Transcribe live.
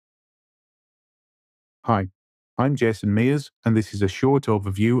Hi, I'm Jason Mears, and this is a short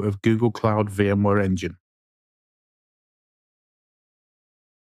overview of Google Cloud VMware Engine.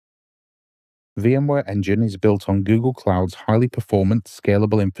 VMware Engine is built on Google Cloud's highly performant,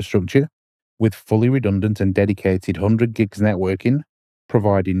 scalable infrastructure with fully redundant and dedicated 100 gigs networking,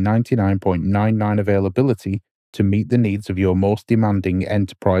 providing 99.99 availability to meet the needs of your most demanding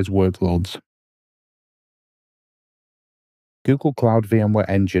enterprise workloads. Google Cloud VMware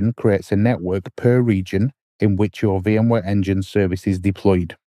Engine creates a network per region in which your VMware Engine service is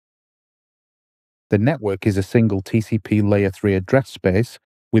deployed. The network is a single TCP Layer 3 address space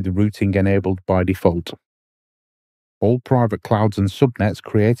with routing enabled by default. All private clouds and subnets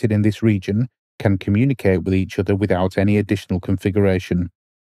created in this region can communicate with each other without any additional configuration.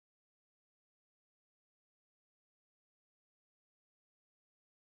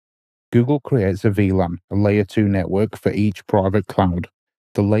 Google creates a VLAN, a Layer 2 network for each private cloud.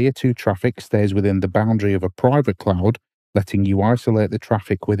 The Layer 2 traffic stays within the boundary of a private cloud, letting you isolate the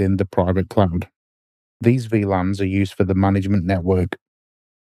traffic within the private cloud. These VLANs are used for the management network.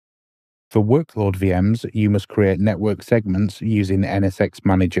 For workload VMs, you must create network segments using NSX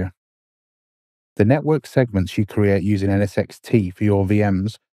Manager. The network segments you create using NSXT for your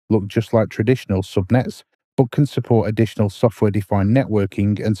VMs look just like traditional subnets, but can support additional software-defined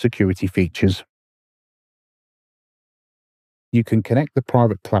networking and security features. You can connect the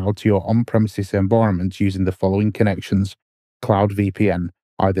private cloud to your on-premises environment using the following connections: Cloud VPN,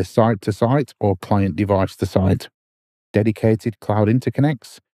 either site-to-site or client device-to-site, dedicated cloud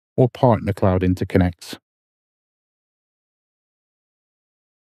interconnects, or partner cloud interconnects.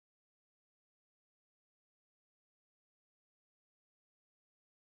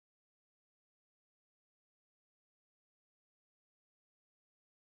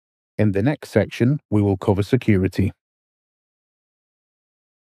 In the next section, we will cover security.